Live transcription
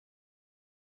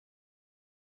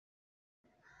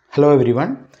Hello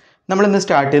everyone. We will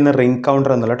start with the ring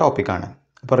counter topic.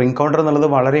 So, ring counter is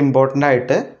very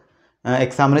important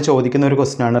exam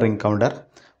question ring counter.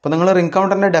 So, you ring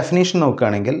counter definition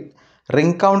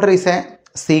ring counter is a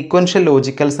sequential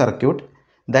logical circuit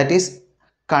that is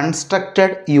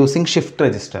constructed using shift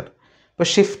register. So,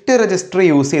 shift register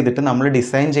use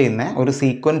design a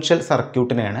sequential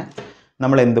circuit.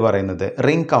 നമ്മൾ എന്ത് പറയുന്നത്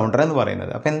ring counter എന്ന്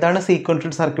പറയുന്നത്. അപ്പോൾ എന്താണ്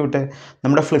sequential circuit?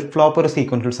 നമ്മുടെ flip flop ഒരു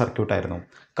sequential circuit ആയിരുന്നു.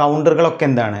 കൗണ്ടറുകളൊക്കെ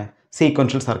എന്താണ്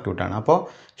സീക്വൻഷ്യൽ സർക്യൂട്ടാണ്. അപ്പോൾ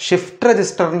ഷിഫ്റ്റ്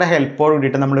രജിസ്റ്ററിൻ്റെ ഹെൽപ്പോട്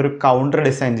കൂടിയിട്ട് നമ്മളൊരു കൗണ്ടർ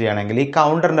ഡിസൈൻ ചെയ്യുകയാണെങ്കിൽ ഈ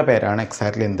കൗണ്ടറിൻ്റെ പേരാണ്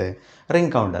എക്സാക്ട്ലി എന്ത്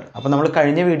റിംഗ് കൗണ്ടർ. അപ്പോൾ നമ്മൾ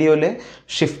കഴിഞ്ഞ വീഡിയോയിൽ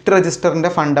ഷിഫ്റ്റ്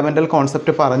രജിസ്റ്ററിൻ്റെ ഫണ്ടമെൻ്റൽ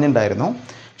കോൺസെപ്റ്റ് പറഞ്ഞിട്ടുണ്ടായിരുന്നു.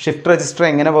 ഷിഫ്റ്റ് രജിസ്റ്റർ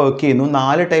എങ്ങനെ വർക്ക് ചെയ്യുന്നു,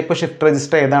 4 ടൈപ്പ് ഷിഫ്റ്റ്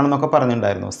രജിസ്റ്റർ ഏതാണെന്നൊക്കെ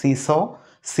പറഞ്ഞിട്ടുണ്ടായിരുന്നു. Seesaw,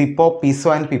 സിപ്പോ,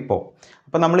 piezo and പിപ്പോ.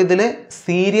 അപ്പോൾ നമ്മളിതിൽ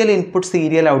സീരിയൽ ഇൻപുട്ട്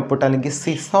സീരിയൽ ഔട്ട്പുട്ട് അല്ലെങ്കിൽ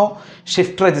സിസോ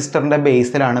ഷിഫ്റ്റ് രജിസ്റ്ററിൻ്റെ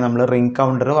ബേസിലാണ് നമ്മൾ റിംഗ്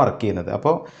കൗണ്ടർ വർക്ക് ചെയ്യുന്നത്.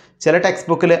 അപ്പോൾ ചില ടെക്സ്റ്റ്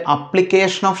ബുക്കിൽ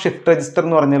അപ്ലിക്കേഷൻ ഓഫ് ഷിഫ്റ്റ് രജിസ്റ്റർ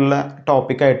എന്ന് പറഞ്ഞുള്ള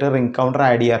ടോപ്പിക്കായിട്ട് റിംഗ് കൗണ്ടർ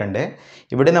ആഡ് ചെയ്യാറുണ്ട്.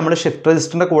 ഇവിടെ നമ്മൾ ഷിഫ്റ്റ്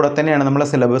രജിസ്റ്ററിൻ്റെ കൂടെ തന്നെയാണ് നമ്മളെ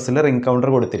സിലബസിൽ റിംഗ്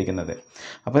കൗണ്ടർ കൊടുത്തിരിക്കുന്നത്.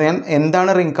 അപ്പോൾ ഞാൻ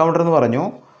എന്താണ് റിംഗ് കൗണ്ടർ എന്ന് പറഞ്ഞു.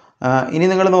 ഇനി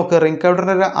നിങ്ങൾ നോക്കുക, റിംഗ്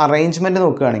കൗണ്ടറിൻ്റെ ഒരു അറേഞ്ച്മെൻറ്റ്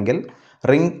നോക്കുകയാണെങ്കിൽ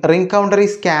ring counter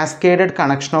is cascaded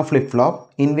connection of flip flop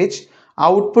in which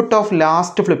output of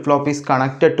last flip flop is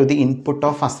connected to the input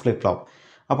of first flip flop.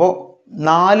 അപ്പോൾ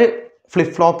 4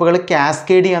 ഫ്ലിപ്പ് ഫ്ലോപ്പുകൾ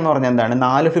കാസ്കേഡ് ചെയ്യാന്ന് പറഞ്ഞാൽ എന്താണ്?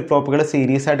 4 ഫ്ലിപ്പ് ഫ്ലോപ്പുകൾ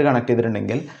സീരീസ് ആയിട്ട് കണക്ട്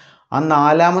ചെയ്തിട്ടുണ്ടെങ്കിൽ ആ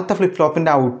 4ാമത്തെ ഫ്ലിപ്പ്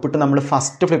ഫ്ലോപ്പിൻ്റെ ഔട്ട്പുട്ട് നമ്മൾ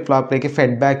ഫസ്റ്റ് ഫ്ലിപ്പ് ഫ്ലോപ്പിലേക്ക്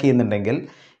ഫെഡ് ബാക്ക് ചെയ്യുന്നുണ്ടെങ്കിൽ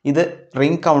ഇത്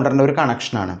റിംഗ് കൗണ്ടറിൻ്റെ ഒരു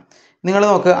കണക്ഷനാണ്. നിങ്ങൾ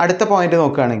നോക്കുക, അടുത്ത പോയിന്റ്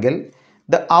നോക്കുകയാണെങ്കിൽ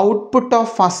the output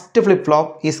of first flip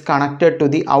flop is connected to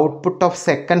the output of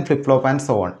second flip flop and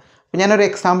so on. അപ്പോൾ ഞാനൊരു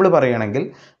എക്സാമ്പിൾ പറയുകയാണെങ്കിൽ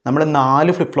നമ്മൾ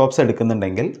 4 ഫ്ലിപ്പ് ഫ്ലോപ്സ്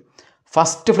എടുക്കുന്നുണ്ടെങ്കിൽ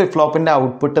ഫസ്റ്റ് ഫ്ലിപ്പ് ഫ്ലോപ്പിൻ്റെ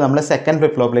ഔട്ട്പുട്ട് നമ്മൾ സെക്കൻഡ്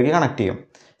ഫ്ലിപ്പ് ഫ്ലോപ്പിലേക്ക് കണക്ട് ചെയ്യും.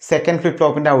 സെക്കൻഡ് ഫ്ലിപ്പ്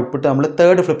ഫ്ലോപ്പിൻ്റെ ഔട്ട്പുട്ട് നമ്മൾ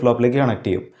third flip ഫ്ലോപ്പിലേക്ക് connect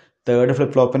ചെയ്യും. Third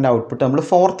flip ഫ്ലോപ്പിൻ്റെ output നമ്മൾ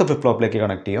ഫോർത്ത് ഫ്ലിപ്പ് ഫ്ലോപ്പിലേക്ക്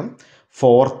കണക്ട് ചെയ്യും.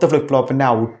 ഫോർത്ത് ഫ്ലിപ്പ് ഫ്ലോപ്പിൻ്റെ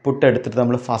ഔട്ട്പുട്ട് എടുത്തിട്ട്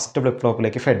നമ്മൾ ഫസ്റ്റ് ഫ്ലിപ്പ്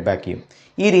ഫ്ലോപ്പിലേക്ക് ഫെഡ് ബാക്ക് ചെയ്യും.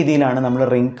 ഈ രീതിയിലാണ് നമ്മൾ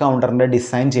റിംഗ് കൗണ്ടറിൻ്റെ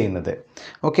ഡിസൈൻ ചെയ്യുന്നത്.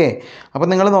 ഓക്കെ, അപ്പോൾ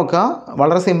നിങ്ങൾ നോക്കുക,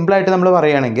 വളരെ സിമ്പിളായിട്ട് നമ്മൾ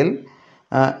പറയുകയാണെങ്കിൽ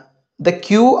the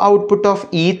Q output of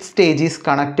each stage is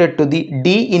connected to the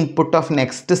D input of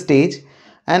next stage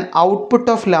and output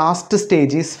of last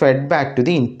stage is fed back to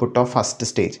the input of first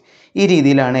stage. ഈ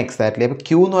രീതിയിലാണ് എക്സാക്ട്ലി. അപ്പോൾ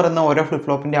ക്യൂ എന്ന് പറയുന്ന ഓരോ flip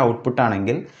ഫ്ലോപ്പിൻ്റെ output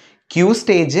ആണെങ്കിൽ Q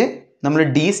stage നമ്മൾ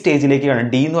D സ്റ്റേജിലേക്ക് കാണും.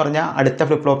 ഡി എന്ന് പറഞ്ഞാൽ അടുത്ത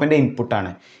ഫ്ലിപ്പ് ഫ്ലോപ്പിൻ്റെ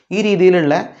ഇൻപുട്ടാണ്. ഈ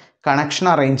രീതിയിലുള്ള കണക്ഷൻ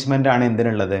അറേഞ്ച്മെൻ്റ് ആണ്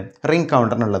എന്തിനുള്ളത്? റിംഗ്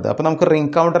കൗണ്ടറിനുള്ളത്. അപ്പോൾ നമുക്ക്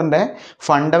റിംഗ് കൗണ്ടറിൻ്റെ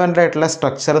ഫണ്ടമെൻ്റൽ ആയിട്ടുള്ള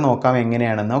സ്ട്രക്ചർ നോക്കാം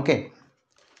എങ്ങനെയാണെന്ന്. ഓക്കെ,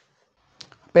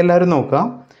 അപ്പോൾ എല്ലാവരും നോക്കുക,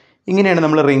 ഇങ്ങനെയാണ്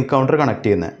നമ്മൾ റിംഗ് കൗണ്ടർ കണക്ട്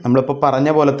ചെയ്യുന്നത്. നമ്മളിപ്പോൾ പറഞ്ഞ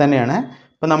പോലെ തന്നെയാണ്.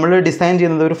 ഇപ്പോൾ നമ്മൾ ഡിസൈൻ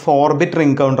ചെയ്യുന്നത് ഒരു 4 ബിറ്റ്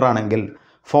റിംഗ് കൗണ്ടർ ആണെങ്കിൽ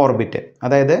 4 ബിറ്റ്,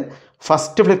 അതായത്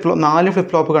first flip flop 4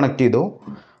 flip flop connect ചെയ്തു.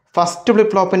 ഫസ്റ്റ്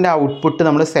ഫ്ലിപ്പ് ഫ്ലോപ്പിൻ്റെ ഔട്ട്പുട്ട്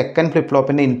നമ്മൾ സെക്കൻഡ് ഫ്ലിപ്പ്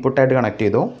ഫ്ലോപ്പിൻ്റെ ഇൻപുട്ടായിട്ട് കണക്ട്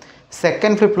ചെയ്തു.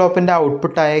 സെക്കൻഡ് ഫ്ലിപ്പ് ഫ്ലോപ്പിൻ്റെ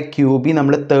ഔട്ട്പുട്ടായ ക്യൂബി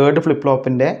നമ്മൾ തേർഡ് ഫ്ലിപ്പ്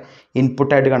ഫ്ലോപ്പിൻ്റെ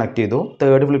ഇൻപുട്ടായിട്ട് കണക്ട് ചെയ്തു.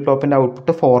 Third flip ഫ്ലോപ്പിൻ്റെ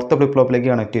output fourth flip ഫ്ലോപ്പിലേക്ക്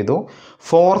connect ചെയ്തു.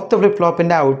 ഫോർത്ത് ഫ്ലിപ്പ്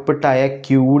ഫ്ലോപ്പിൻ്റെ ഔട്ട്പുട്ടായ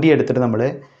ക്യൂഡി എടുത്തിട്ട് നമ്മൾ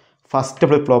ഫസ്റ്റ്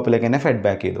ഫ്ലിപ്പ് ഫ്ലോപ്പിലേക്ക് തന്നെ ഫെഡ്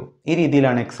ബാക്ക് ചെയ്തു. ഈ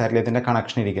രീതിയിലാണ് എക്സാക്ട്ലി അതിൻ്റെ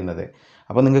കണക്ഷൻ ഇരിക്കുന്നത്.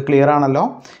 അപ്പോൾ നിങ്ങൾക്ക് ക്ലിയർ ആണല്ലോ.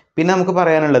 പിന്നെ നമുക്ക്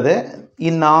പറയാനുള്ളത്, ഈ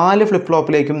 4 ഫ്ലിപ്പ്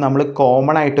ഫ്ലോപ്പിലേക്കും നമ്മൾ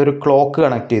കോമൺ ആയിട്ട് ഒരു ക്ലോക്ക്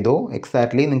കണക്ട് ചെയ്തു.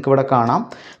 എക്സാക്ട്ലി നിങ്ങൾക്ക് ഇവിടെ കാണാം,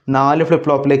 4 ഫ്ലിപ്പ്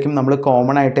ഫ്ലോപ്പിലേക്കും നമ്മൾ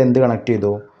കോമൺ ആയിട്ട് എന്ത് കണക്ട്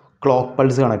ചെയ്തു? ക്ലോക്ക്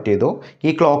പൾസ് കണക്ട് ചെയ്തു. ഈ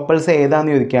ക്ലോക്ക് പൾസ്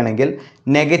ഏതാണെന്ന് ചോദിക്കുകയാണെങ്കിൽ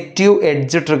നെഗറ്റീവ്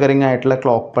എഡ്ജ് ട്രിഗറിങ് ആയിട്ടുള്ള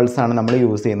ക്ലോക്ക് പൾസാണ് നമ്മൾ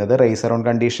യൂസ് ചെയ്യുന്നത്. റേസർ ഓൺ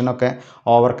കണ്ടീഷനൊക്കെ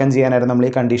ഓവർകം ചെയ്യാനായിട്ട് നമ്മൾ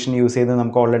ഈ കണ്ടീഷൻ യൂസ് ചെയ്ത്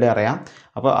നമുക്ക് ഓൾറെഡി അറിയാം.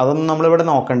 അപ്പോൾ അതൊന്നും നമ്മളിവിടെ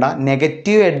നോക്കണ്ട.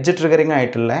 നെഗറ്റീവ് എഡ്ജ് ട്രിഗറിങ്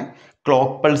ആയിട്ടുള്ള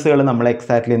ക്ലോക്ക് പൾസുകൾ നമ്മൾ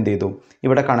എക്സാക്ട്ലി എന്ത് ചെയ്തു?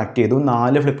 ഇവിടെ കണക്ട് ചെയ്തു.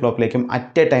 4 flip ഫ്ലോപ്പിലേക്കും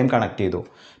at A time connect ചെയ്തു.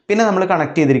 പിന്നെ നമ്മൾ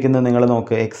കണക്ട് ചെയ്തിരിക്കുന്നത് നിങ്ങൾ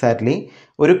നോക്ക്, എക്സാക്ട്ലി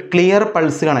ഒരു ക്ലിയർ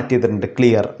പൾസ് കണക്ട് ചെയ്തിട്ടുണ്ട്.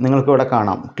 ക്ലിയർ നിങ്ങൾക്ക് ഇവിടെ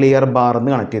കാണാം, ക്ലിയർ ബാർ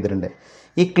എന്ന് കണക്ട് ചെയ്തിട്ടുണ്ട്.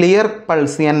 ഈ ക്ലിയർ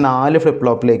പൾസ് ഞാൻ 4 ഫ്ലിപ്പ്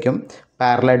ഫ്ലോപ്പിലേക്കും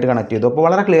പാരലായിട്ട് കണക്ട് ചെയ്തു. അപ്പോൾ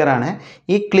വളരെ ക്ലിയർ ആണ്.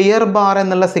 ഈ ക്ലിയർ ബാർ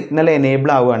എന്നുള്ള സിഗ്നൽ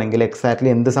എനേബിൾ ആവുകയാണെങ്കിൽ എക്സാക്ട്ലി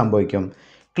എന്ത് സംഭവിക്കും?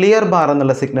 ക്ലിയർ ബാർ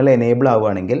എന്നുള്ള സിഗ്നൽ എനേബിൾ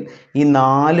ആവുകയാണെങ്കിൽ ഈ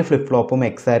 4 ഫ്ലിപ്പ് ഫ്ലോപ്പും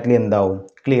എക്സാക്ട്ലി എന്താവും?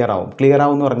 ക്ലിയർ ആവും. ക്ലിയർ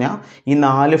ആവും എന്ന് പറഞ്ഞാൽ ഈ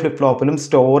 4 ഫ്ലിപ്പ് ഫ്ലോപ്പിലും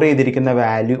സ്റ്റോർ ചെയ്തിരിക്കുന്ന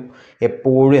വാല്യൂ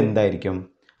എപ്പോഴും എന്തായിരിക്കും?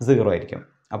 0 ആയിരിക്കും.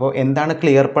 അപ്പോൾ എന്താണ്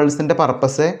clear പൾസിൻ്റെ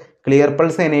purpose? Clear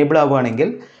pulse enable ആവുകയാണെങ്കിൽ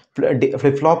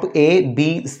flip flop A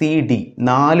B C D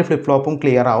 4 flip ഫ്ലോപ്പും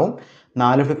clear ആവും.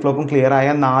 4 ഫ്ലിപ്പ് ഫ്ലോപ്പും ക്ലിയർ ആയ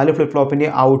 4 ഫ്ലിപ്പ് ഫ്ലോപ്പിൻ്റെ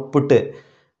ഔട്ട്പുട്ട്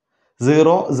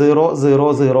 0 0 0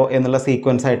 0 എന്നുള്ള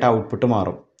സീക്വൻസ് ആയിട്ട് ഔട്ട്പുട്ട്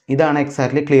മാറും. ഇതാണ്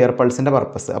എക്സാക്ട്ലി ക്ലിയർ പൾസിൻ്റെ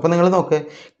പർപ്പസ്. അപ്പോൾ നിങ്ങൾ നോക്ക്,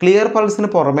 ക്ലിയർ പൾസിന്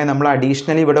പുറമെ നമ്മൾ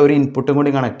അഡീഷണലി ഇവിടെ ഒരു ഇൻപുട്ടും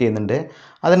കൂടി കണക്ട് ചെയ്യുന്നുണ്ട്.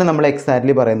 അതിന് നമ്മൾ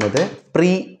എക്സാക്ട്ലി പറയുന്നത്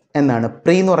പ്രീ എന്നാണ്.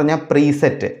 പ്രീ എന്ന് പറഞ്ഞാൽ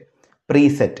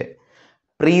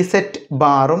പ്രീസെറ്റ്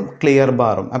ബാറും ക്ലിയർ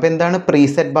ബാറും. അപ്പോൾ എന്താണ്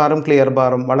പ്രീസെറ്റ് ബാറും ക്ലിയർ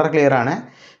ബാറും? വളരെ ക്ലിയർ ആണ്.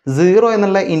 0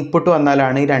 എന്നുള്ള ഇൻപുട്ട്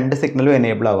വന്നാലാണ് ഈ 2 സിഗ്നലും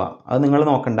എനേബിൾ ആവുക. അത് നിങ്ങൾ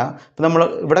നോക്കണ്ട. അപ്പോൾ നമ്മൾ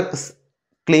ഇവിടെ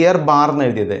ക്ലിയർ ബാർ എന്ന്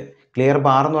എഴുതിയത്, ക്ലിയർ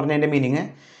ബാർ എന്ന് പറഞ്ഞതിൻ്റെ meaning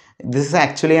this is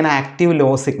actually an active law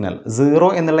signal. 0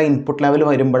 എന്നുള്ള ഇൻപുട്ട് ലെവൽ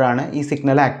വരുമ്പോഴാണ് ഈ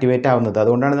സിഗ്നൽ ആക്ടിവേറ്റ് ആവുന്നത്.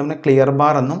 അതുകൊണ്ടാണ് നമ്മൾ ക്ലിയർ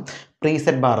ബാർ എന്നും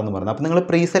പ്രീസെറ്റ് ബാർ എന്ന് പറയുന്നത്. അപ്പോൾ നിങ്ങൾ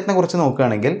പ്രീസെറ്റിനെ കുറിച്ച്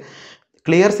നോക്കുകയാണെങ്കിൽ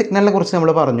ക്ലിയർ സിഗ്നലിനെ കുറിച്ച്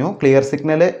നമ്മൾ പറഞ്ഞു. ക്ലിയർ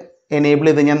സിഗ്നൽ എനേബിൾ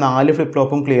ചെയ്ത് കഴിഞ്ഞാൽ 4 ഫ്ലിപ്പ്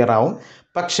ഫ്ലോപ്പും ക്ലിയർ ആവും.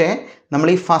 പക്ഷേ നമ്മൾ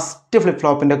ഈ ഫസ്റ്റ് ഫ്ലിപ്പ്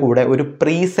ഫ്ലോപ്പിൻ്റെ കൂടെ ഒരു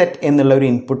പ്രീസെറ്റ് എന്നുള്ള ഒരു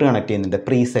ഇൻപുട്ട് കണക്ട് ചെയ്യുന്നുണ്ട്.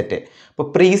 പ്രീസെറ്റ്. അപ്പോൾ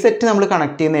പ്രീസെറ്റ് നമ്മൾ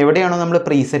കണക്ട് ചെയ്യുന്ന എവിടെയാണോ നമ്മൾ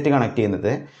പ്രീസെറ്റ് കണക്ട്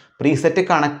ചെയ്യുന്നത്, പ്രീസെറ്റ്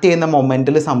കണക്ട് ചെയ്യുന്ന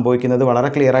മൊമെൻറ്റിൽ സംഭവിക്കുന്നത് വളരെ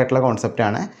ക്ലിയർ ആയിട്ടുള്ള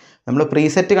കോൺസെപ്റ്റാണ്. നമ്മൾ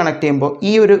പ്രീസെറ്റ് കണക്ട് ചെയ്യുമ്പോൾ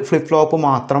ഈ ഒരു ഫ്ലിപ്പ് ഫ്ലോപ്പ്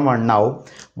മാത്രം 1 ആവും,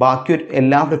 ബാക്കി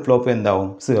എല്ലാ ഫ്ലിപ്പ് ഫ്ലോപ്പും എന്താവും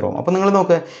 0. അപ്പോൾ നിങ്ങൾ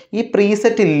നോക്ക്, ഈ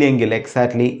പ്രീസെറ്റ് ഇല്ലെങ്കിൽ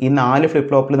എക്സാക്ട്ലി ഈ 4 ഫ്ലിപ്പ്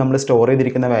ഫ്ലോപ്പിൽ നമ്മൾ സ്റ്റോർ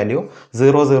ചെയ്തിരിക്കുന്ന വാല്യൂ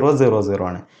 0 0 0 0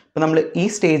 ആണ്. അപ്പോൾ നമ്മൾ ഈ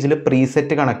സ്റ്റേജിൽ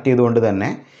പ്രീസെറ്റ് കണക്ട് ചെയ്തുകൊണ്ട്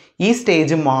തന്നെ ഈ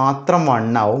സ്റ്റേജ് മാത്രം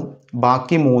 1 ആവും,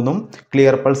 ബാക്കി 3ഉം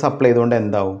ക്ലിയർ പൾസ് അപ്ലൈ ചെയ്തുകൊണ്ട്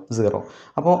എന്താവും 0.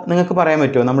 അപ്പോൾ നിങ്ങൾക്ക് പറയാൻ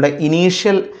പറ്റുമോ നമ്മുടെ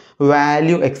ഇനീഷ്യൽ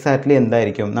വാല്യൂ എക്സാക്ട്ലി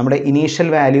എന്തായിരിക്കും? നമ്മുടെ ഇനീഷ്യൽ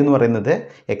വാല്യൂ എന്ന് പറയുന്നത്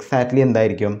എക്സാക്ട്ലി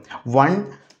എന്തായിരിക്കും? 1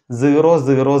 0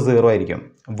 0 0 ആയിരിക്കും.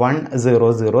 1 0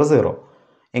 0 0.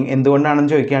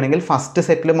 എന്തുകൊണ്ടാണെന്ന് ചോദിക്കുകയാണെങ്കിൽ ഫസ്റ്റ്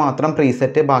സെറ്റിൽ മാത്രം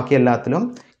പ്രീസെറ്റ്, ബാക്കി എല്ലാത്തിലും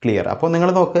ക്ലിയർ. അപ്പോൾ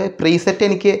നിങ്ങൾ നോക്ക്, പ്രീസെറ്റ്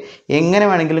എനിക്ക് എങ്ങനെ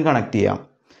വേണമെങ്കിലും കണക്ട് ചെയ്യാം.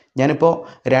 ഞാനിപ്പോൾ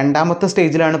രണ്ടാമത്തെ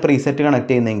സ്റ്റേജിലാണ് പ്രീസെറ്റ് കണക്ട്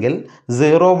ചെയ്യുന്നതെങ്കിൽ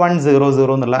 0 1 0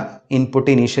 0 എന്നുള്ള ഇൻപുട്ട്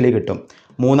ഇനീഷ്യലി കിട്ടും.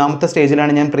 മൂന്നാമത്തെ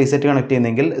സ്റ്റേജിലാണ് ഞാൻ പ്രീസെറ്റ് കണക്ട്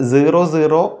ചെയ്യുന്നതെങ്കിൽ 0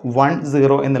 0 1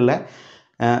 0 എന്നുള്ള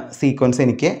സീക്വൻസ്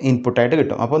എനിക്ക് ഇൻപുട്ടായിട്ട്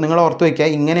കിട്ടും. അപ്പോൾ നിങ്ങൾ ഓർത്ത് വയ്ക്കുക,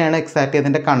 ഇങ്ങനെയാണ് എക്സാക്റ്റ്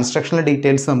ഇതിൻ്റെ കൺസ്ട്രക്ഷണൽ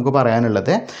ഡീറ്റെയിൽസ് നമുക്ക്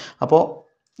പറയാനുള്ളത്. അപ്പോൾ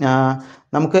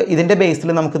നമുക്ക് ഇതിൻ്റെ ബേസിൽ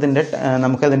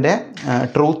നമുക്കതിൻ്റെ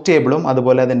ട്രൂത്ത് ടേബിളും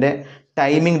അതുപോലെ അതിൻ്റെ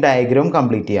ടൈമിംഗ് ഡയഗ്രാം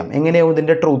കംപ്ലീറ്റ് ചെയ്യാം. എങ്ങനെയാവും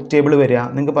ഇതിൻ്റെ ട്രൂത്ത് ടേബിൾ വരിക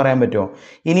നിങ്ങൾക്ക് പറയാൻ പറ്റുമോ?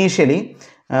 ഇനീഷ്യലി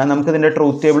നമുക്കിതിൻ്റെ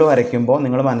ട്രൂത്ത് ടേബിൾ വരയ്ക്കുമ്പോൾ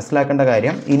നിങ്ങൾ മനസ്സിലാക്കേണ്ട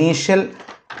കാര്യം,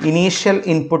 ഇനീഷ്യൽ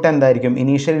ഇൻപുട്ട് എന്തായിരിക്കും?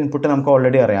 ഇനീഷ്യൽ ഇൻപുട്ട് നമുക്ക്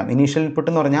ഓൾറെഡി അറിയാം. ഇനീഷ്യൽ ഇൻപുട്ട്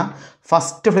എന്ന് പറഞ്ഞാൽ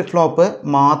ഫസ്റ്റ് ഫ്ലിപ്പ് ഫ്ലോപ്പ്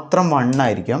മാത്രം 1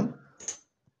 ആയിരിക്കും.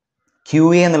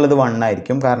 QA എന്നുള്ളത് 1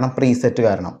 ആയിരിക്കും, കാരണം പ്രീസെറ്റ്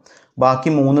കാരണം. ബാക്കി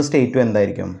 3 സ്റ്റേറ്റും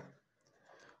എന്തായിരിക്കും?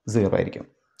 0 ആയിരിക്കും.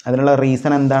 അതിനുള്ള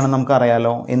റീസൺ എന്താണെന്ന്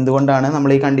നമുക്കറിയാലോ. എന്തുകൊണ്ടാണ് നമ്മൾ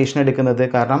ഈ കണ്ടീഷൻ എടുക്കുന്നത്?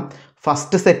 കാരണം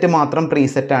ഫസ്റ്റ് സെറ്റ് മാത്രം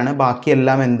പ്രീസെറ്റാണ്,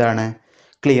 ബാക്കിയെല്ലാം എന്താണ്?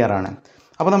 ക്ലിയർ ആണ്.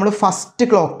 അപ്പോൾ നമ്മൾ ഫസ്റ്റ്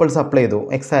ക്ലോക്ക് പൾസ് അപ്ലൈ ചെയ്തു.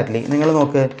 എക്സാക്ട്ലി നിങ്ങൾ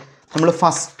നോക്ക്, നമ്മൾ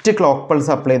ഫസ്റ്റ് ക്ലോക്ക്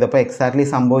പൾസ് അപ്ലൈ ചെയ്തപ്പോൾ എക്സാക്ട്ലി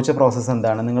സംഭവിച്ച പ്രോസസ്സ്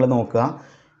എന്താണ്? നിങ്ങൾ നോക്കുക,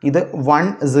 ഇത് 1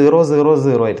 0 0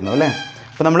 0 ആയിരുന്നു അല്ലേ?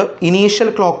 അപ്പോൾ നമ്മൾ ഇനീഷ്യൽ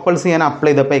ക്ലോക്ക് പൾസ് ചെയ്യാൻ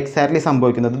അപ്ലൈ ചെയ്തപ്പോൾ എക്സാക്ട്ലി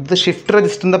സംഭവിക്കുന്നത്, ഇത് ഷിഫ്റ്റ്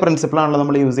രജിസ്റ്ററിൻ്റെ പ്രിൻസിപ്പിളാണല്ലോ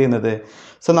നമ്മൾ യൂസ് ചെയ്യുന്നത്.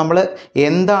 സോ നമ്മൾ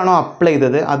എന്താണോ അപ്ലൈ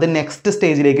ചെയ്തത് അത് നെക്സ്റ്റ്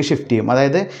സ്റ്റേജിലേക്ക് ഷിഫ്റ്റ് ചെയ്യും.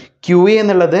 അതായത് QA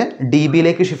എന്നുള്ളത്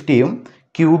DBയിലേക്ക് ഷിഫ്റ്റ് ചെയ്യും,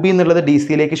 QB എന്നുള്ളത്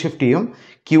DCയിലേക്ക് ഷിഫ്റ്റ് ചെയ്യും,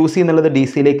 QC എന്നുള്ളത്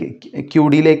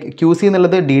QC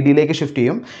എന്നുള്ളത് DDയിലേക്ക് ഷിഫ്റ്റ്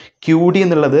ചെയ്യും, QD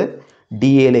എന്നുള്ളത്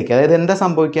DAയിലേക്ക്. അതായത് എന്താ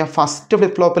സംഭവിക്കുക? ഫസ്റ്റ്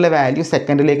ഫ്ലിപ്പ് ഫ്ലോപ്പിലെ വാല്യൂ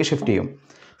സെക്കൻഡിലേക്ക് ഷിഫ്റ്റ് ചെയ്യും,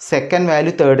 സെക്കൻഡ്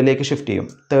വാല്യൂ തേർഡിലേക്ക് ഷിഫ്റ്റ് ചെയ്യും,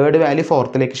 തേർഡ് വാല്യൂ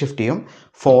ഫോർത്തിലേക്ക് ഷിഫ്റ്റ് ചെയ്യും,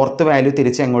 ഫോർത്ത് വാല്യൂ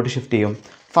തിരിച്ച് എങ്ങോട്ട് ഷിഫ്റ്റ് ചെയ്യും?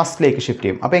 ഫസ്റ്റിലേക്ക് ഷിഫ്റ്റ്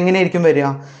ചെയ്യും. അപ്പോൾ എങ്ങനെയായിരിക്കും വരിക?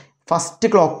 ഫസ്റ്റ്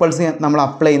ക്ലോക്ക് പൾസ് നമ്മൾ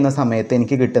അപ്ലൈ ചെയ്യുന്ന സമയത്ത്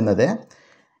എനിക്ക് കിട്ടുന്നത്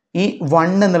ഈ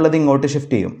 1 എന്നുള്ളത് ഇങ്ങോട്ട്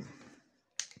ഷിഫ്റ്റ് ചെയ്യും.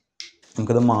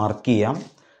 നമുക്കത് മാർക്ക് ചെയ്യാം.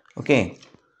 ഓക്കെ,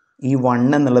 ഈ 1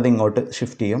 എന്നുള്ളത് ഇങ്ങോട്ട്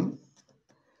ഷിഫ്റ്റ് ചെയ്യും.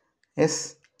 യെസ്,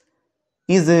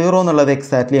 ഈ 0 എന്നുള്ളത്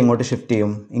എക്സാക്ട്ലി എങ്ങോട്ട് ഷിഫ്റ്റ്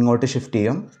ചെയ്യും? ഇങ്ങോട്ട് ഷിഫ്റ്റ്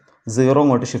ചെയ്യും. 0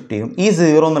 ഇങ്ങോട്ട് ഷിഫ്റ്റ് ചെയ്യും. ഈ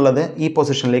 0 എന്നുള്ളത് ഈ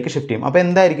പൊസിഷനിലേക്ക് ഷിഫ്റ്റ് ചെയ്യും. അപ്പോൾ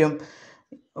എന്തായിരിക്കും?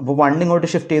 അപ്പോൾ 1 ഇങ്ങോട്ട്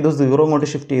ഷിഫ്റ്റ് ചെയ്തു, 0 ഇങ്ങോട്ട്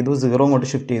ഷിഫ്റ്റ് ചെയ്തു, 0 ഇങ്ങോട്ട്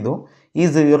ഷിഫ്റ്റ് ചെയ്തു, ഈ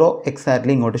 0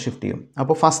 എക്സാക്ട്ലി ഇങ്ങോട്ട് ഷിഫ്റ്റ് ചെയ്യും.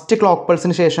 അപ്പോൾ ഫസ്റ്റ് ക്ലോക്ക്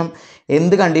പൾസിന് ശേഷം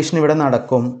എന്ത് കണ്ടീഷൻ ഇവിടെ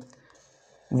നടക്കും?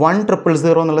 1 0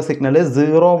 0 എന്നുള്ള സിഗ്നൽ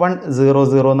 0 1 0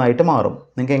 0 എന്നായിട്ട് മാറും.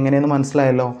 നിങ്ങൾക്ക് എങ്ങനെയെന്ന്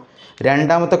മനസ്സിലായല്ലോ.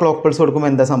 രണ്ടാമത്തെ ക്ലോക്ക് പൾസ് കൊടുക്കുമ്പോൾ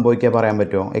എന്താ സംഭവിക്കുക പറയാൻ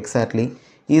പറ്റുമോ? എക്സാക്ട്ലി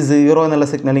ഈ 0 എന്നുള്ള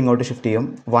സിഗ്നൽ ഇങ്ങോട്ട് ഷിഫ്റ്റ് ചെയ്യും,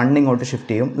 1 ഇങ്ങോട്ട്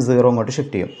ഷിഫ്റ്റ് ചെയ്യും, 0 ഇങ്ങോട്ട്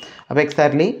ഷിഫ്റ്റ് ചെയ്യും. അപ്പോൾ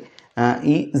എക്സാക്ട്ലി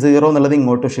ഈ 0 എന്നുള്ളത്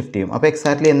ഇങ്ങോട്ട് ഷിഫ്റ്റ് ചെയ്യും. അപ്പോൾ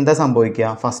എക്സാക്ട്ലി എന്താ സംഭവിക്കുക?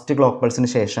 ഫസ്റ്റ് ക്ലോക്ക്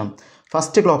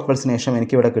പൾസിന് ശേഷം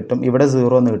എനിക്ക് ഇവിടെ കിട്ടും, ഇവിടെ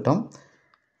 0 എന്ന് കിട്ടും,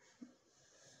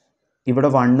 ഇവിടെ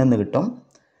 1 എന്ന് കിട്ടും,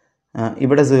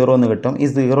 ഇവിടെ 0 എന്ന് കിട്ടും, ഈ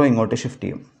 0 ഇങ്ങോട്ട് ഷിഫ്റ്റ്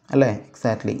ചെയ്യും അല്ലേ?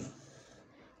 എക്സാക്ട്ലി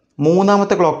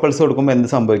മൂന്നാമത്തെ ക്ലോക്ക് പൾസ് കൊടുക്കുമ്പോൾ എന്ത്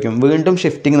സംഭവിക്കും? വീണ്ടും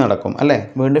ഷിഫ്റ്റിംഗ് നടക്കും അല്ലേ?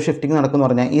 വീണ്ടും ഷിഫ്റ്റിംഗ് നടക്കുമെന്ന്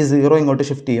പറഞ്ഞാൽ ഈ 0 ഇങ്ങോട്ട്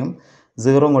ഷിഫ്റ്റ് ചെയ്യും,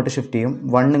 0 ഇങ്ങോട്ട് ഷിഫ്റ്റ് ചെയ്യും,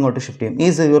 1 ഇങ്ങോട്ട് ഷിഫ്റ്റ് ചെയ്യും, ഈ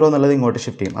 0 എന്നുള്ളത് ഇങ്ങോട്ട്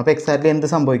ഷിഫ്റ്റ് ചെയ്യും. അപ്പോൾ എക്സാക്ട്ലി എന്ത്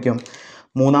സംഭവിക്കും?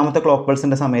 മൂന്നാമത്തെ ക്ലോക്ക്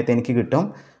പൾസിൻ്റെ സമയത്ത് എനിക്ക് കിട്ടും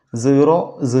 0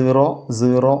 0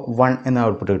 0 1 എന്ന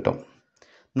ഔട്ട്പുട്ട് കിട്ടും.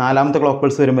 നാലാമത്തെ ക്ലോക്ക്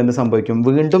പൾസ് വരുമ്പോൾ എന്ത് സംഭവിക്കും?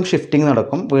 വീണ്ടും ഷിഫ്റ്റിംഗ്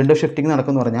നടക്കും. വീണ്ടും ഷിഫ്റ്റിംഗ്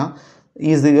നടക്കുമെന്ന് പറഞ്ഞാൽ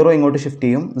ഈ 0 ഇങ്ങോട്ട് ഷിഫ്റ്റ്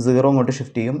ചെയ്യും, 0 ഇങ്ങോട്ട്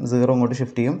ഷിഫ്റ്റ് ചെയ്യും, 0 ഇങ്ങോട്ട്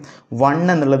ഷിഫ്റ്റ് ചെയ്യും,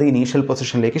 1 എന്നുള്ളത് ഇനീഷ്യൽ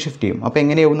പൊസിഷനിലേക്ക് ഷിഫ്റ്റ് ചെയ്യും. അപ്പോൾ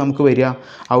എങ്ങനെയാവും നമുക്ക് വരിക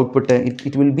ഔട്ട്പുട്ട്?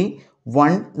 It will be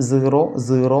 1 0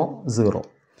 0 0.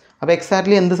 അപ്പോൾ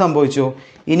എക്സാക്ട്ലി എന്ത് സംഭവിച്ചു?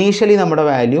 ഇനീഷ്യലി നമ്മുടെ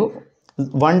വാല്യൂ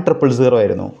 1 0 0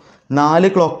 ആയിരുന്നു. 4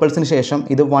 ക്ലോക്ക് പൾസിന് ശേഷം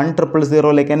ഇത് 1 0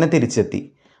 0ലേക്ക് തന്നെ തിരിച്ചെത്തി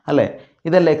അല്ലേ?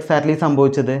 ഇതല്ല എക്സാക്ട്ലി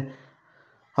സംഭവിച്ചത്.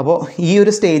 അപ്പോൾ ഈ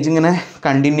ഒരു സ്റ്റേജ് ഇങ്ങനെ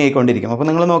കണ്ടിന്യൂ ആയിക്കൊണ്ടിരിക്കും. അപ്പോൾ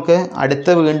നിങ്ങൾ നോക്ക്,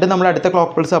 വീണ്ടും നമ്മൾ അടുത്ത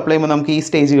ക്ലോക്ക് പൾസ് അപ്ലൈ ചെയ്യുമ്പോൾ നമുക്ക് ഈ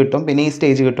സ്റ്റേജ് കിട്ടും, പിന്നെ ഈ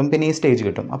സ്റ്റേജ് കിട്ടും, പിന്നെ ഈ സ്റ്റേജ്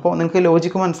കിട്ടും. അപ്പോൾ നിങ്ങൾക്ക്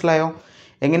ലോജിക്ക് മനസ്സിലായോ?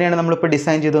 എങ്ങനെയാണ് നമ്മളിപ്പോൾ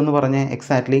ഡിസൈൻ ചെയ്തതെന്ന് പറഞ്ഞ്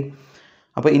എക്സാക്ട്ലി.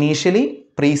 അപ്പോൾ ഇനീഷ്യലി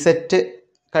പ്രീസെറ്റ്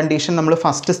കണ്ടീഷൻ നമ്മൾ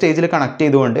ഫസ്റ്റ് സ്റ്റേജിൽ കണക്ട്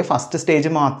ചെയ്തുകൊണ്ട് ഫസ്റ്റ് സ്റ്റേജ്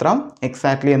മാത്രം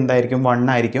എക്സാക്ട്ലി എന്തായിരിക്കും 1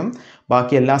 ആയിരിക്കും,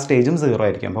 ബാക്കി എല്ലാ സ്റ്റേജും 0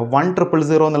 ആയിരിക്കും. അപ്പോൾ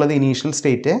 1000 എന്നുള്ളത് ഇനീഷ്യൽ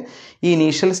സ്റ്റേറ്റ്. ഈ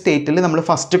ഇനീഷ്യൽ സ്റ്റേറ്റിൽ നമ്മൾ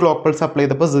ഫസ്റ്റ് ക്ലോക്ക് പൾസ് അപ്ലൈ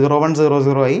ചെയ്തപ്പോൾ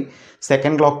 0100 ആയി,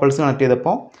 സെക്കൻഡ് ക്ലോക്ക് പൾസ് കണക്ട്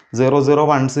ചെയ്തപ്പോൾ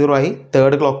 0010 ആയി,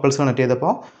 തേർഡ് ക്ലോക്ക് പൾസ് കണക്ട്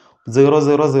ചെയ്തപ്പോൾ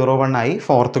 0001 ആയി,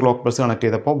 ഫോർത്ത് ക്ലോക്ക് പൾസ് കണക്ട്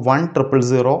ചെയ്തപ്പോൾ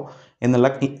 1000 എന്നുള്ള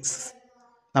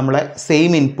നമ്മളെ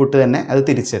സെയിം ഇൻപുട്ട് തന്നെ അത്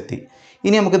തിരിച്ചെത്തി.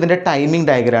 ഇനി നമുക്ക് ഇതിൻ്റെ ടൈമിംഗ്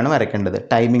ഡയഗ്രാമാണ് വരയ്ക്കേണ്ടത്.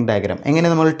 ടൈമിംഗ് ഡയഗ്രാം എങ്ങനെ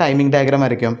നമ്മൾ ടൈമിംഗ് ഡയഗ്രാം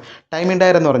വരയ്ക്കും? ടൈമിംഗ്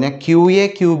ഡയഗ്രാം എന്ന് പറഞ്ഞാൽ QA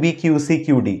QB QC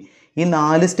QD ഈ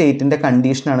 4 സ്റ്റേറ്റിൻ്റെ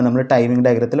കണ്ടീഷനാണ് നമ്മൾ ടൈമിംഗ്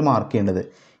ഡയഗ്രത്തിൽ മാർക്ക് ചെയ്യേണ്ടത്.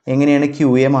 എങ്ങനെയാണ്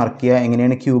QA മാർക്ക് ചെയ്യുക,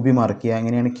 എങ്ങനെയാണ് QB മാർക്ക് ചെയ്യുക,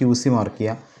 എങ്ങനെയാണ് QC മാർക്ക്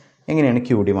ചെയ്യുക, എങ്ങനെയാണ്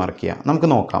QD മാർക്ക് ചെയ്യുക, നമുക്ക്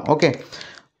നോക്കാം. ഓക്കെ,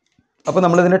 അപ്പോൾ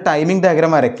നമ്മളിതിൻ്റെ ടൈമിംഗ്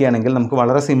ഡയഗ്രാം വരയ്ക്കുകയാണെങ്കിൽ നമുക്ക്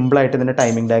വളരെ സിമ്പിളായിട്ട് ഇതിൻ്റെ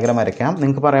ടൈമിംഗ് ഡയഗ്രാം വരയ്ക്കാം.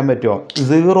 നിങ്ങൾക്ക് പറയാൻ പറ്റുമോ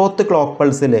 0th ക്ലോക്ക്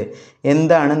പൾസിൽ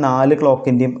എന്താണ് 4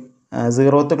 ക്ലോക്കിൻ്റെയും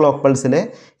 0th ക്ലോക്ക് പൾസിൽ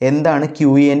എന്താണ്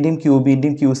QAൻ്റെയും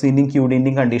QBൻ്റെയും QCൻ്റെയും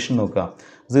QDൻ്റെയും കണ്ടീഷൻ നോക്കുക.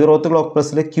 0th ക്ലോക്ക്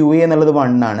പൾസിൽ QA എന്നുള്ളത്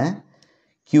 1 ആണ്,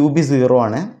 QB 0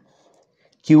 ആണ്,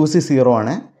 QC 0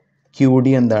 ആണ്, QD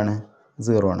എന്താണ്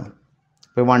 0 ആണ്.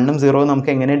 ഇപ്പോൾ 1ഉം 0ഉം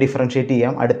നമുക്ക് എങ്ങനെ ഡിഫറൻഷ്യേറ്റ്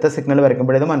ചെയ്യാം? അടുത്ത സിഗ്നൽ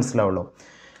വരയ്ക്കുമ്പോഴേ ഇത് മനസ്സിലാവുള്ളൂ.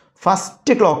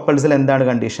 ഫസ്റ്റ് ക്ലോക്ക് പൾസിൽ എന്താണ്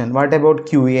condition? What about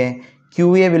QA?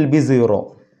 QA will be 0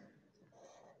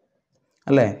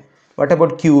 അല്ലേ? What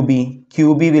about QB?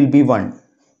 QB will be 1.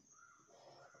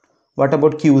 What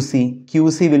about QC?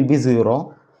 QC will be 0.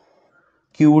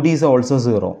 QD is also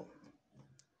 0.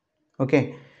 Okay.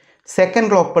 Second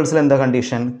clock pulse in the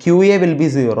condition QA will be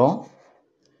 0.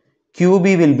 QB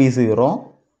will be 0.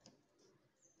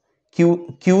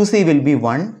 QC will be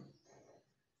 1.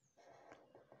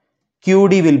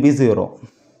 QD will be 0.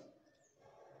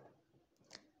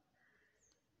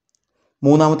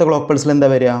 മൂന്നാമത്തെ clock പൾസിൽ എന്താ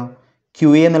വരിക?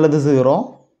 QA എന്നുള്ളത് 0,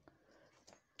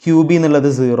 QB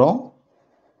എന്നുള്ളത് 0,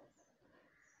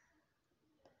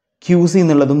 QC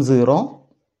എന്നുള്ളതും 0,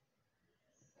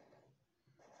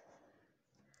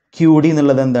 QD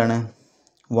എന്നുള്ളത് എന്താണ്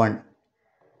 1.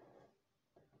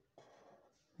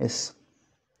 Yes,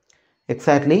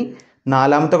 exactly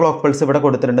നാലാമത്തെ clock pulse ഇവിടെ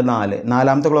കൊടുത്തിട്ടുണ്ട് 4.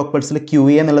 നാലാമത്തെ ക്ലോക്ക് പൾസിൽ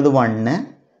QA എന്നുള്ളത് 1,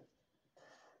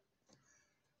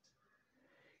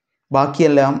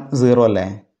 ബാക്കിയെല്ലാം 0 അല്ലേ?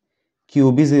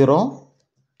 QB 0,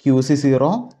 QC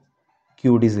 0,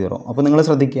 QD 0. അപ്പോൾ നിങ്ങൾ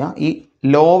ശ്രദ്ധിക്കുക, ഈ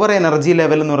ലോവർ എനർജി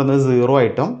ലെവൽ എന്ന് പറയുന്നത് 0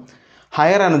 ആയിട്ടും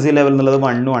ഹയർ എനർജി ലെവൽ എന്നുള്ളത്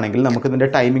 1 ആണെങ്കിൽ നമുക്ക് ഇതിൻ്റെ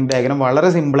ടൈമിംഗ് ഡയഗ്രാം വളരെ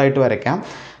സിമ്പിളായിട്ട് വരയ്ക്കാം.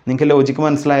 നിങ്ങൾക്ക് ലോജിക്ക്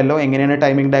മനസ്സിലായല്ലോ എങ്ങനെയാണ്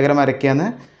ടൈമിംഗ് ഡയഗ്രാം വരയ്ക്കുകയെന്ന്.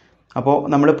 അപ്പോൾ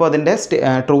നമ്മളിപ്പോൾ അതിൻ്റെ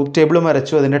ട്രൂത്ത് ടേബിളും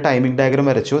വരച്ചു, അതിൻ്റെ ടൈമിംഗ് ഡയഗ്രാം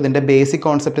വരച്ചു. ഇതിൻ്റെ ബേസിക്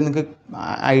കോൺസെപ്റ്റ് നിങ്ങൾക്ക്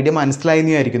ഐഡിയ മനസ്സിലായി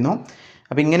എന്ന് വിചാരിക്കുന്നു.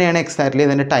 അപ്പോൾ ഇങ്ങനെയാണ് എക്സാക്ട്ലി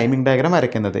അതിൻ്റെ ടൈമിംഗ് ഡയഗ്രാം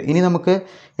വരയ്ക്കുന്നത്. ഇനി നമുക്ക്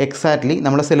എക്സാക്ട്ലി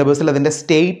നമ്മുടെ സിലബസിൽ അതിൻ്റെ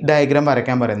സ്റ്റേറ്റ് ഡയഗ്രാം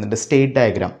വരയ്ക്കാൻ പറയുന്നുണ്ട്. സ്റ്റേറ്റ്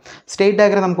ഡയഗ്രാം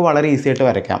നമുക്ക് വളരെ ഈസി ആയിട്ട്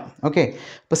വരയ്ക്കാം. ഓക്കെ,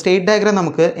 അപ്പോൾ സ്റ്റേറ്റ് ഡയഗ്രാം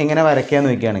നമുക്ക് എങ്ങനെ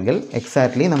വരയ്ക്കാമെന്ന് ചോദിക്കുകയാണെങ്കിൽ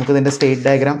എക്സാക്ട്ലി നമുക്കിതിൻ്റെ സ്റ്റേറ്റ്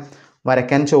ഡയഗ്രാം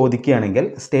വരയ്ക്കാൻ ചോദിക്കുകയാണെങ്കിൽ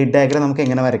സ്റ്റേറ്റ് ഡയഗ്രാം നമുക്ക്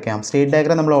എങ്ങനെ വരയ്ക്കാം? സ്റ്റേറ്റ്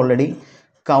ഡയഗ്രാം നമ്മൾ ഓൾറെഡി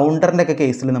കൗണ്ടറിൻ്റെ ഒക്കെ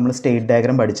കേസിൽ നമ്മൾ സ്റ്റേറ്റ്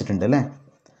ഡയഗ്രാം പഠിച്ചിട്ടുണ്ട് അല്ലേ?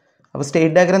 അപ്പോൾ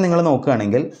സ്റ്റേറ്റ് ഡയഗ്രാം നിങ്ങൾ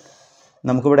നോക്കുകയാണെങ്കിൽ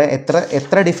നമുക്കിവിടെ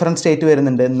എത്ര ഡിഫറെൻറ്റ് സ്റ്റേറ്റ്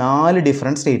വരുന്നുണ്ട്? 4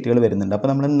 ഡിഫറെൻറ്റ് സ്റ്റേറ്റുകൾ വരുന്നുണ്ട്. അപ്പോൾ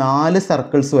നമ്മൾ 4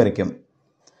 സർക്കിൾസ് വരയ്ക്കും.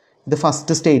 ഇത്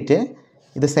ഫസ്റ്റ് സ്റ്റേറ്റ്,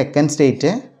 ഇത് സെക്കൻഡ്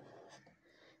സ്റ്റേറ്റ്,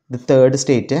 ഇത് തേർഡ്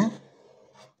സ്റ്റേറ്റ്,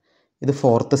 ഇത്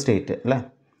ഫോർത്ത് സ്റ്റേറ്റ് അല്ലേ?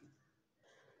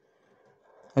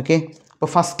 ഓക്കെ, അപ്പോൾ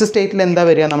ഫസ്റ്റ് സ്റ്റേറ്റിൽ എന്താ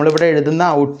വരിക? നമ്മളിവിടെ എഴുതുന്ന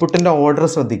ഔട്ട്പുട്ടിൻ്റെ ഓർഡർ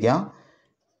ശ്രദ്ധിക്കുക.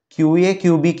 QA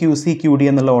QB QC QD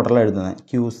എന്നുള്ള ഓർഡറിലാണ് എഴുതുന്നത്.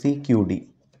 QC QD,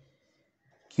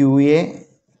 QA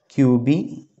QB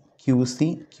QC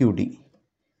QD,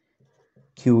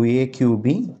 QA QB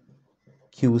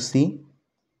QC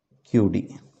QD,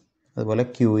 അതുപോലെ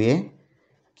QA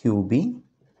QB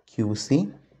QC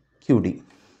QD.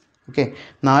 Okay,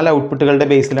 4 ഔട്ട്പുട്ടുകളുടെ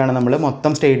ബേസിലാണ് നമ്മൾ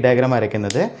മൊത്തം സ്റ്റേറ്റ് ഡയഗ്രാം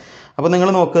വരയ്ക്കുന്നത്. അപ്പോൾ നിങ്ങൾ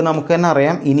നോക്ക്, നമുക്ക് തന്നെ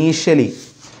അറിയാം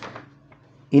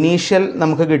ഇനീഷ്യൽ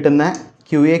നമുക്ക് കിട്ടുന്ന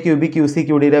QA QB QC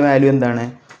QDയുടെ വാല്യൂ എന്താണ്?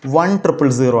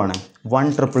 1000 ആണ്.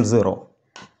 1000.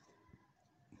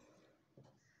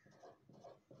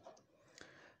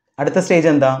 അടുത്ത സ്റ്റേജ്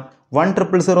എന്താ?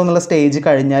 1000 എന്നുള്ള സ്റ്റേജ്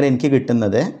കഴിഞ്ഞാൽ എനിക്ക്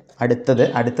കിട്ടുന്നത്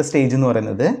അടുത്ത സ്റ്റേജ് എന്ന്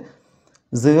പറയുന്നത്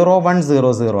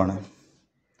 0100 ആണ്.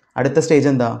 അടുത്ത സ്റ്റേജ്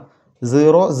എന്താ?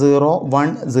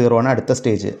 0010 ആണ് അടുത്ത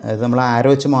സ്റ്റേജ്. അതായത് നമ്മൾ ആരോ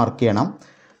വെച്ച് മാർക്ക് ചെയ്യണം.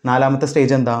 നാലാമത്തെ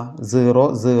സ്റ്റേജ് എന്താ?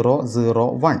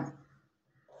 0001.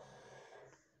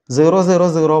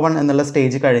 0001 എന്നുള്ള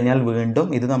സ്റ്റേജ് കഴിഞ്ഞാൽ വീണ്ടും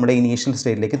ഇത് നമ്മുടെ ഇനീഷ്യൽ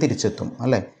സ്റ്റേറ്റിലേക്ക് തിരിച്ചെത്തും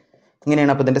അല്ലേ?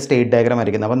 ഇങ്ങനെയാണ് അപ്പോൾ ഇതിൻ്റെ സ്റ്റേറ്റ് ഡയഗ്രാം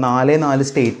വരയ്ക്കുന്നത്. അപ്പോൾ 4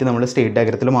 സ്റ്റേറ്റ് നമ്മൾ സ്റ്റേറ്റ്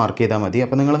ഡയഗ്രത്തിൽ മാർക്ക് ചെയ്താൽ മതി.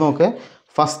 അപ്പോൾ നിങ്ങൾ നോക്ക്,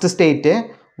 ഫസ്റ്റ് സ്റ്റേറ്റ്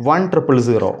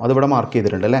 1000 അതിവിടെ മാർക്ക്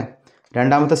ചെയ്തിട്ടുണ്ട് അല്ലേ?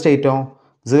 രണ്ടാമത്തെ സ്റ്റേറ്റോ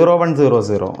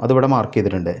 0100 അതിവിടെ മാർക്ക്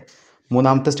ചെയ്തിട്ടുണ്ട്.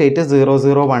 മൂന്നാമത്തെ സ്റ്റേറ്റ്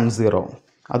 0010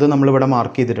 അത് നമ്മളിവിടെ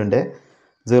മാർക്ക് ചെയ്തിട്ടുണ്ട്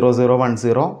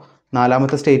 0010.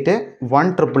 നാലാമത്തെ സ്റ്റേറ്റ്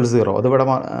 1000 അതിവിടെ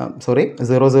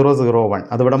 0001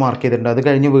 അതിവിടെ മാർക്ക് ചെയ്തിട്ടുണ്ട്. അത്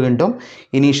കഴിഞ്ഞ് വീണ്ടും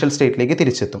ഇനീഷ്യൽ സ്റ്റേറ്റിലേക്ക്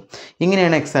തിരിച്ചെത്തും.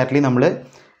 ഇങ്ങനെയാണ് എക്സാക്ട്ലി നമ്മൾ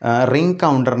റിംഗ്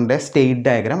കൗണ്ടറിൻ്റെ സ്റ്റേറ്റ്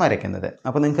ഡയഗ്രാം വരയ്ക്കുന്നത്.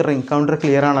 അപ്പോൾ നിങ്ങൾക്ക് റിംഗ് കൗണ്ടർ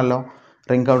ക്ലിയർ ആണല്ലോ.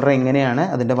 റിംഗ് കൗണ്ടർ എങ്ങനെയാണ്,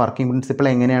 അതിൻ്റെ വർക്കിംഗ് പ്രിൻസിപ്പിൾ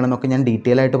എങ്ങനെയാണെന്നൊക്കെ ഞാൻ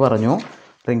ഡീറ്റെയിൽ ആയിട്ട് പറഞ്ഞു.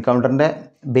 റിംഗ് കൗണ്ടറിൻ്റെ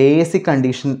ബേസിക്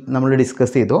കണ്ടീഷൻ നമ്മൾ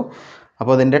ഡിസ്കസ് ചെയ്തു.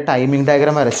 അപ്പോൾ അതിൻ്റെ ടൈമിംഗ്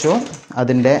ഡയഗ്രാം വരച്ചു,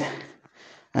 അതിൻ്റെ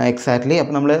എക്സാക്ട്ലി.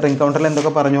 അപ്പോൾ നമ്മൾ റിംഗ് കൗണ്ടറിൽ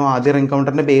എന്തൊക്കെ പറഞ്ഞു? ആദ്യം റിംഗ്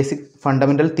കൗണ്ടറിൻ്റെ ബേസിക്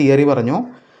ഫണ്ടമെൻ്റൽ തിയറി പറഞ്ഞു,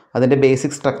 അതിൻ്റെ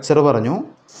ബേസിക് സ്ട്രക്ചർ പറഞ്ഞു.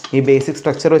 ഈ ബേസിക്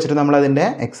സ്ട്രക്ചർ വെച്ചിട്ട് നമ്മൾ അതിൻ്റെ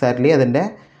എക്സാക്ട്ലി അതിൻ്റെ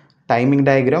ടൈമിംഗ്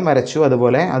ഡയഗ്രാം വരച്ചു,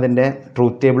 അതുപോലെ അതിൻ്റെ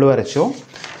ട്രൂത്ത് ടേബിൾ വരച്ചു.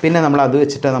 പിന്നെ നമ്മൾ അത്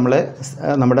വെച്ചിട്ട് നമ്മൾ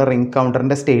നമ്മുടെ റിംഗ്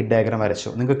കൗണ്ടറിൻ്റെ സ്റ്റേറ്റ് ഡയഗ്രാം വരച്ചു.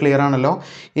 നിങ്ങൾക്ക് ക്ലിയർ ആണല്ലോ.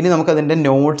 ഇനി നമുക്കതിൻ്റെ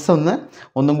നോട്ട്സ്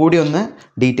ഒന്നും കൂടി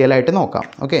ഡീറ്റെയിൽ ആയിട്ട് നോക്കാം.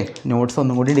 ഓക്കെ, നോട്ട്സ്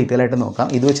ഒന്നും കൂടി ഡീറ്റെയിൽ ആയിട്ട് നോക്കാം.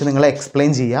 ഇത് വെച്ച് നിങ്ങൾ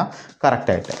എക്സ്പ്ലെയിൻ ചെയ്യുക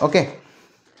കറക്റ്റായിട്ട്. ഓക്കെ,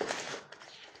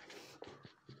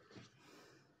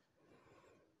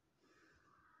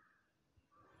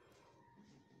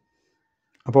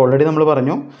 അപ്പോൾ ഓൾറെഡി നമ്മൾ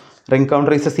പറഞ്ഞു ring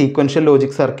counter is A sequential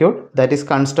logic circuit that is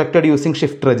constructed using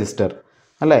shift register,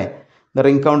 അല്ലേ? The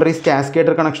ring counter is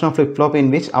cascaded connection of flip flop in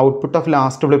which output of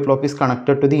last flip flop is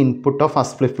connected to the input of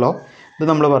first flip flop. ഇത്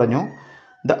നമ്മൾ പറഞ്ഞു.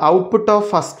 The output of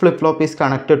first flip flop is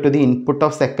connected to the input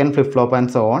of second flip flop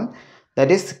and so on.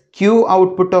 That is Q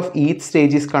output of each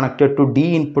stage is connected to D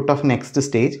input of next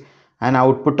stage and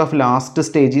output of last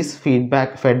stage is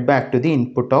fed back to the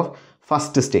input of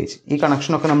first stage. ഈ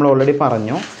കണക്ഷനൊക്കെ നമ്മൾ already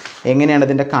പറഞ്ഞു, എങ്ങനെയാണ്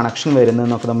ഇതിൻ്റെ connection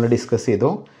വരുന്നതെന്നൊക്കെ നമ്മൾ discuss ചെയ്തു.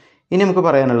 ഇനി നമുക്ക്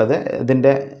പറയാനുള്ളത്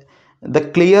ഇതിൻ്റെ the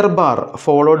clear bar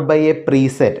followed by A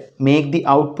preset make the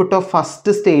output of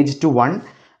first stage two 1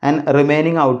 and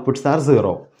remaining outputs R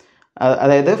 0.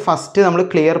 അതായത് ഫസ്റ്റ് നമ്മൾ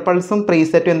ക്ലിയർ പൾസും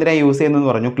പ്രീസെറ്റും എന്തിനാണ് യൂസ് ചെയ്യുന്നതെന്ന്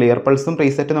പറഞ്ഞു. ക്ലിയർ പൾസും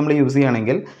പ്രീസെറ്റും നമ്മൾ യൂസ്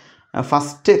ചെയ്യുകയാണെങ്കിൽ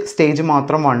ഫസ്റ്റ് സ്റ്റേജ്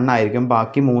മാത്രം 1 ആയിരിക്കും,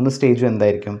 ബാക്കി 3 സ്റ്റേജും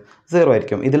എന്തായിരിക്കും? 0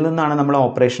 ആയിരിക്കും. ഇതിൽ നിന്നാണ് നമ്മൾ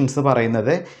ഓപ്പറേഷൻസ്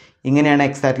പറയുന്നത്. ഇങ്ങനെയാണ്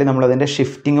എക്സാക്ട്ലി നമ്മളതിൻ്റെ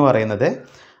ഷിഫ്റ്റിംഗ് പറയുന്നത്.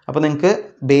 അപ്പോൾ നിങ്ങൾക്ക്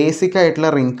ബേസിക് ആയിട്ടുള്ള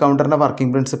റിംഗ് കൗണ്ടറിൻ്റെ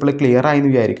വർക്കിംഗ് പ്രിൻസിപ്പിൾ ക്ലിയർ ആയി എന്ന്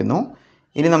വിചാരിക്കുന്നു.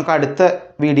 ഇനി നമുക്ക് അടുത്ത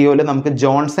വീഡിയോയിൽ നമുക്ക്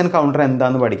ജോൺസൺ കൗണ്ടർ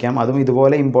എന്താണെന്ന് പഠിക്കാം. അതും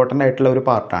ഇതുപോലെ ഇമ്പോർട്ടൻ്റ് ആയിട്ടുള്ള ഒരു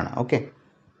പാർട്ടാണ്. ഓക്കെ.